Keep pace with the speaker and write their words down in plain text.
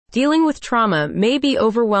Dealing with trauma may be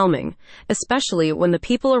overwhelming, especially when the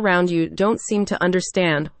people around you don't seem to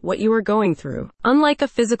understand what you are going through. Unlike a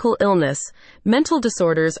physical illness, mental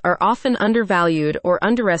disorders are often undervalued or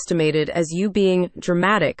underestimated as you being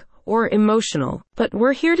dramatic or emotional. But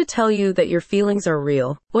we're here to tell you that your feelings are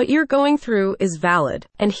real. What you're going through is valid,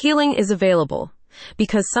 and healing is available.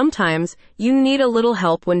 Because sometimes you need a little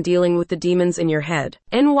help when dealing with the demons in your head.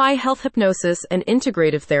 NY Health Hypnosis and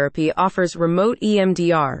Integrative Therapy offers remote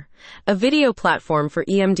EMDR, a video platform for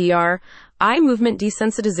EMDR, eye movement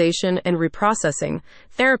desensitization and reprocessing,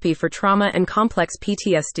 therapy for trauma and complex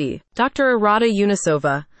PTSD. Dr. Arada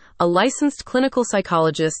Unisova, a licensed clinical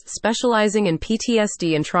psychologist specializing in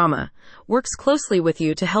PTSD and trauma, works closely with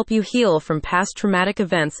you to help you heal from past traumatic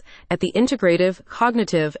events at the integrative,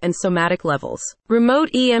 cognitive, and somatic levels.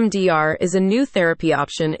 Remote EMDR is a new therapy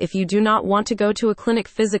option if you do not want to go to a clinic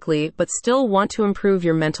physically but still want to improve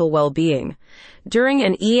your mental well-being. During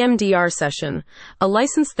an EMDR session, a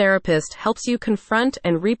licensed therapist helps you confront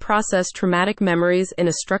and reprocess traumatic memories in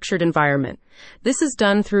a structured environment. This is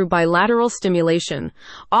done through bilateral stimulation,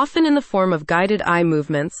 often in the form of guided eye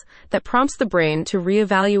movements, that prompts the brain to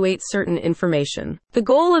reevaluate certain information. The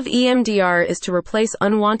goal of EMDR is to replace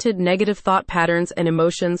unwanted negative thought patterns and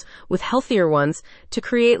emotions with healthier ones to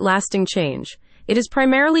create lasting change. It is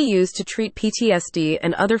primarily used to treat PTSD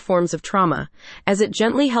and other forms of trauma, as it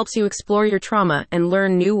gently helps you explore your trauma and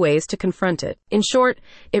learn new ways to confront it. In short,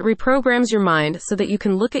 it reprograms your mind so that you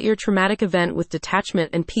can look at your traumatic event with detachment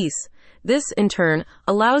and peace. This, in turn,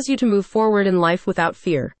 allows you to move forward in life without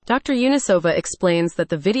fear. Dr. Unisova explains that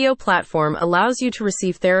the video platform allows you to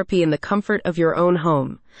receive therapy in the comfort of your own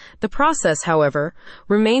home. The process, however,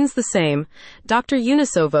 remains the same. Dr.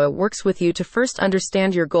 Unisova works with you to first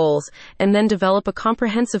understand your goals and then develop a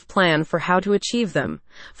comprehensive plan for how to achieve them.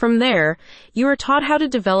 From there, you are taught how to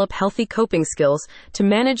develop healthy coping skills to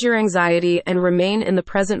manage your anxiety and remain in the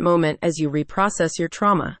present moment as you reprocess your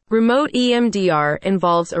trauma. Remote EMDR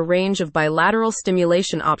involves a range of bilateral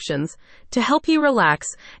stimulation options to help you relax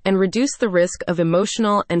and reduce the risk of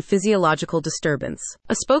emotional and physiological disturbance.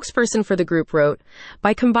 A spokesperson for the group wrote,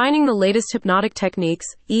 "By combining the latest hypnotic techniques,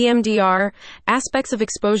 EMDR, aspects of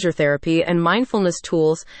exposure therapy, and mindfulness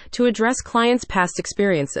tools to address clients' past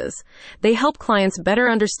experiences, they help clients better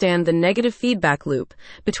understand the negative feedback loop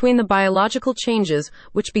between the biological changes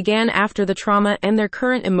which began after the trauma and their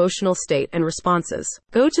current emotional state and responses."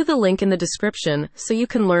 Go to the link in the description so you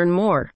can learn more.